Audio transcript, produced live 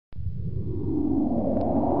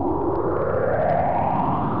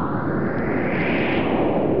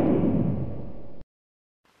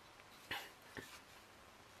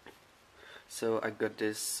So I got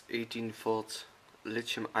this 18-volt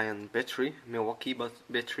lithium-ion battery, Milwaukee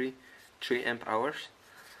battery, 3 amp hours,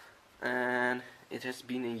 and it has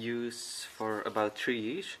been in use for about 3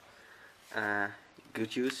 years.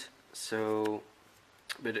 Good use. So,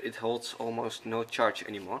 but it holds almost no charge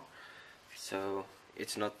anymore. So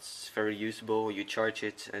it's not very usable. You charge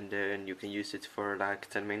it and then you can use it for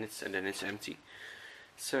like 10 minutes and then it's empty.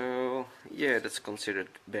 So yeah, that's considered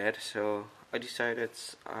bad. So I decided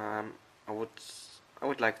I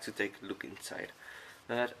would like to take a look inside.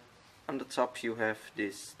 But on the top you have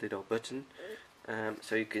this little button,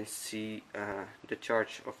 so you can see the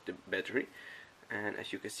charge of the battery. And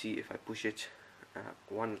as you can see, if I push it,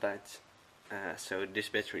 one light, so this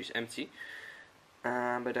battery is empty.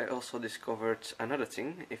 But I also discovered another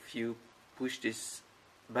thing. If you push this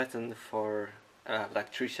button for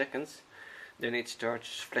like 3 seconds, then it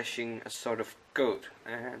starts flashing a sort of code,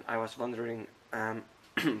 and I was wondering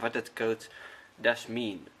what that code does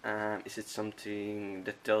mean. Is it something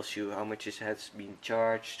that tells you how much it has been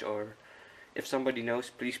charged, or if somebody knows,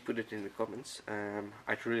 please put it in the comments.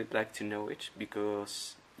 I'd really like to know it,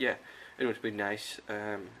 because yeah, it would be nice.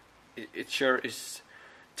 It sure is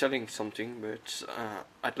telling something, but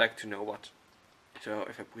I'd like to know what. So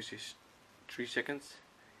if I push this 3 seconds,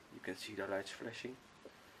 you can see the lights flashing.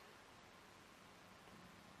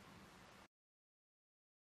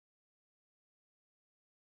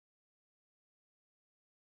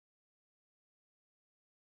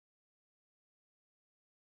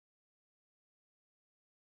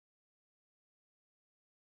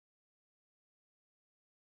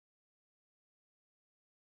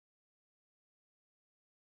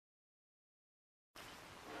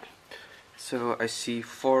 So I see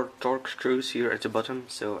 4 torque screws here at the bottom,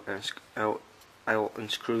 so I'll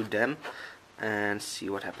unscrew them and see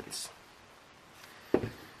what happens.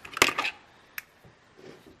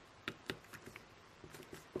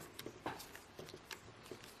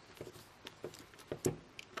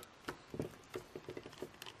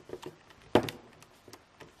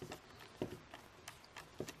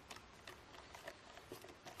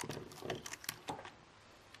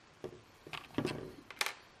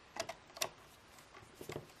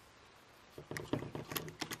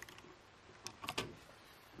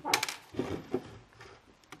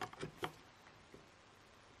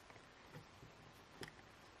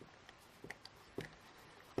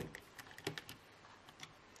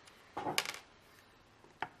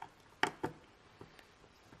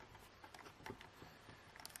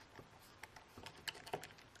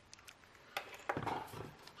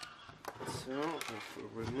 So if we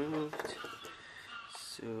removed,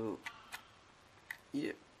 so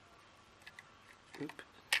yeah, oop,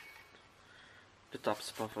 the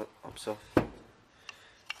top's pops off.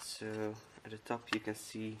 So at the top you can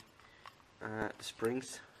see the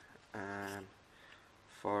springs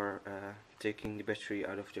for taking the battery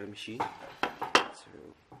out of the machine. So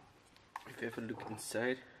if you have a look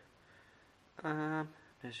inside,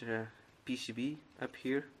 there's a PCB up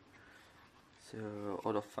here. So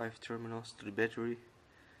out of 5 terminals to the battery.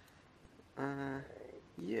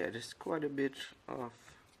 Yeah, there's quite a bit of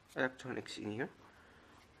electronics in here.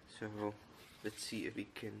 So let's see if we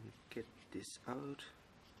can get this out.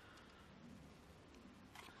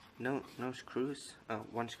 No screws.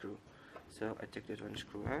 One screw. So I take that one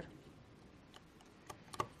screw out.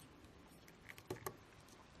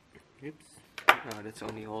 Oops. That's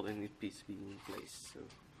only holding the PCB in place. So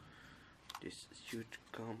this should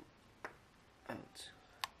come out.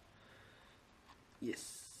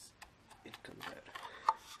 Yes, it comes out.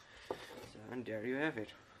 So, and there you have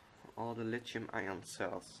it, all the lithium-ion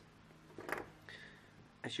cells.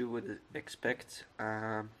 As you would expect,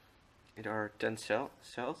 it are 10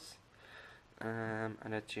 cells, and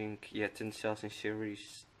I think 10 cells in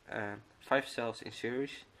series, 5 cells in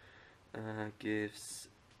series gives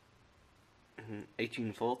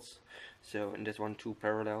 18 volts. So in that one, 2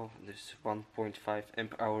 parallel, there's 1.5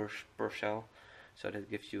 amp hours per cell. So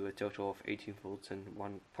that gives you a total of 18 volts and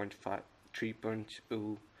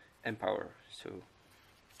 3.0 amp hour. So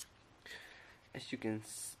as you can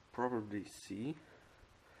probably see,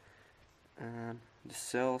 the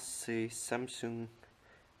cells say Samsung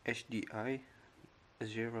HDI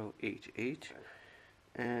 088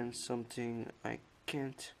 and something I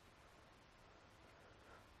can't,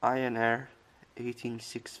 INR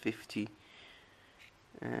 18650,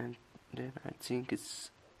 and then I think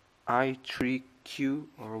it's I3Q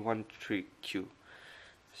or 13Q.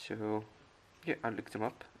 So yeah, I looked them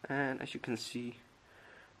up, and as you can see,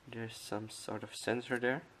 there's some sort of sensor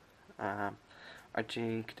there. I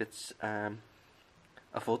think that's a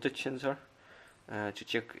voltage sensor. to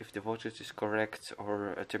check if the voltage is correct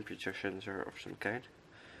or a temperature sensor of some kind.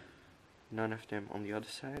 None of them on the other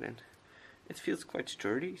side, and it feels quite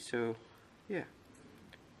sturdy, so yeah,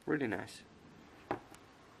 really nice.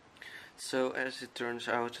 So as it turns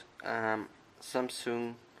out,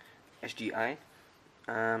 Samsung SDI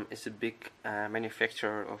is a big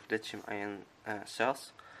manufacturer of lithium-ion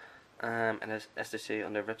cells, and as they say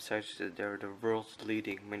on their website, they're the world's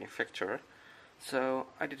leading manufacturer. So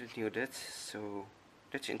I didn't know that, so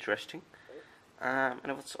that's interesting. And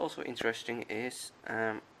what's also interesting is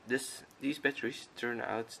these batteries turn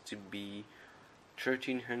out to be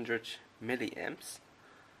 1300 milliamps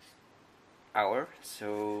hour.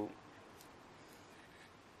 So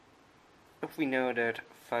if we know that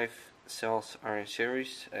 5 cells are in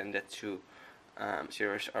series and that 2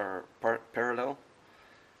 series are parallel,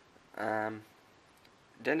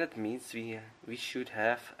 then that means we should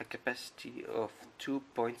have a capacity of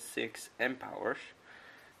 2.6 amp hours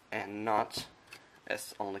and not,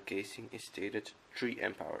 as on the casing is stated, 3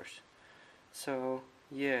 amp hours. So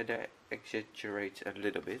yeah, they exaggerate a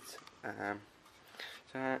little bit.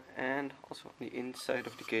 And also on the inside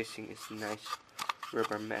of the casing is a nice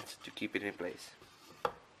rubber mat to keep it in place.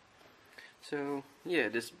 So yeah,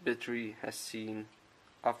 this battery has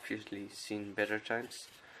obviously seen better times.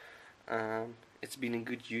 It's been in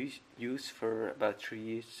good use for about 3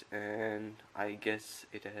 years, and I guess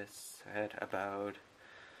it has had about,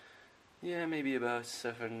 yeah, maybe about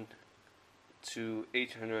 700 to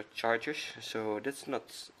 800 charges, so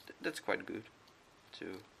that's quite good. So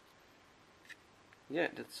yeah,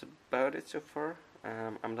 that's about it so far.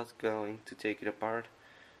 I'm not going to take it apart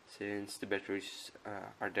since the batteries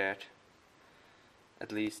are dead.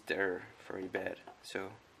 At least they're very bad.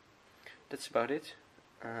 So that's about it.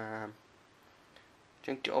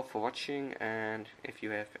 Thank you all for watching, and if you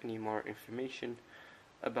have any more information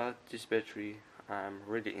about this battery, I'm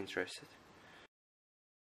really interested.